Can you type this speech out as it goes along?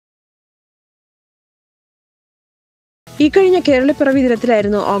ഇക്കഴിഞ്ഞ കേരളപ്പിറവി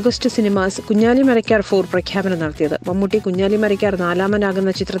ദിനത്തിലായിരുന്നു August cinemas Kunjali Marakkar 4 പ്രഖ്യാപനം നടത്തിയത്. മമ്മൂട്ടി കുഞ്ഞാലി മരക്കാർ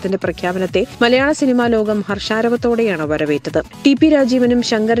 4-ാമനാകുന്ന ചിത്രത്തിന്റെ പ്രഖ്യാപനത്തെ മലയാള സിനിമാ ലോകം ഹർഷാരവത്തോടെയാണ് വരവേറ്റത്. ടി.പി. രാജീവനും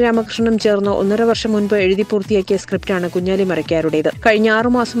ശങ്കർ രാമകൃഷ്ണനും ചേർന്ന് 1.5 വർഷം മുൻപ് എഴുതി പൂർത്തിയാക്കിയ സ്ക്രിപ്റ്റാണ് കുഞ്ഞാലി മരക്കാരുടേത്. കഴിഞ്ഞ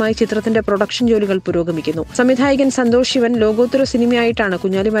 6 മാസമായി ചിത്രത്തിന്റെ പ്രൊഡക്ഷൻ ജോലികൾ പുരോഗമിക്കുന്നു. സംവിധായകൻ സന്തോഷ് ശിവൻ ലോകോത്തര സിനിമയായിട്ടാണ്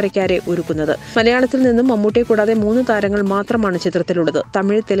കുഞ്ഞാലി മരക്കാരെ ഒരുക്കുന്നത്. മലയാളത്തിൽ നിന്നും മമ്മൂട്ടിയെ കൂടാതെ 3 താരങ്ങൾ മാത്രമാണ് ചിത്രത്തിലുള്ളത്.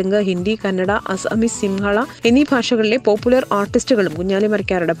 തമിഴ്, തെലുങ്ക്, ഹിന്ദി, കന്നഡ, അസാമീസ്, സിംഹള എന്നീ ഭാഷകളിലെ പോപ്പുലർ ആർട്ടിസ്റ്റുകളും കുഞ്ഞാലി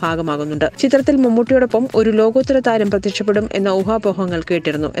മരക്കാരുടെ ഭാഗമാകുന്നുണ്ട്. ചിത്രത്തിൽ മമ്മൂട്ടിയോടൊപ്പം ഒരു ലോകോത്തര താരം പ്രത്യക്ഷപ്പെടും എന്ന ഊഹാപോഹങ്ങൾ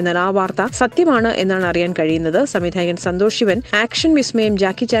കേട്ടിരുന്നു. എന്നാൽ ആ വാർത്ത സത്യമാണ് എന്നാണ് അറിയാൻ കഴിയുന്നത്. സംവിധായകൻ സന്തോഷ് ശിവൻ ആക്ഷൻ വിസ്മയം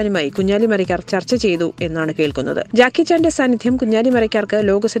ജാക്കി ചാനുമായി കുഞ്ഞാലി മരക്കാർ ചർച്ച ചെയ്തു എന്നാണ് കേൾക്കുന്നത്. ജാക്കി ചാന്റെ സാന്നിധ്യം കുഞ്ഞാലി മരക്കാർക്ക്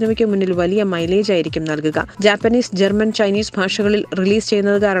ലോക സിനിമയ്ക്ക് മുന്നിൽ വലിയ മൈലേജ് ആയിരിക്കും നൽകുക. ജാപ്പനീസ്, ജർമ്മൻ, ചൈനീസ് ഭാഷകളിൽ റിലീസ്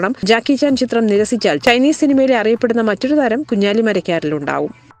ചെയ്യുന്നത് കാരണം ജാക്കി ചാൻ ചിത്രം നിരസിച്ചാൽ ചൈനീസ് സിനിമയിലെ അറിയപ്പെടുന്ന മറ്റൊരു താരം Kunjali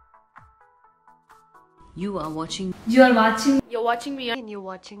മരക്കാരിലുണ്ടാവും. You're watching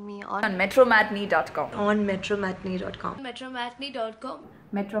me on metromatinee.com. On metromatinee.com.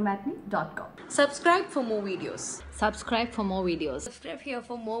 metromatinee.com. Subscribe for more videos. Subscribe for more videos. Subscribe here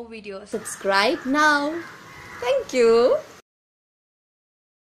for more videos. Subscribe now. Thank you.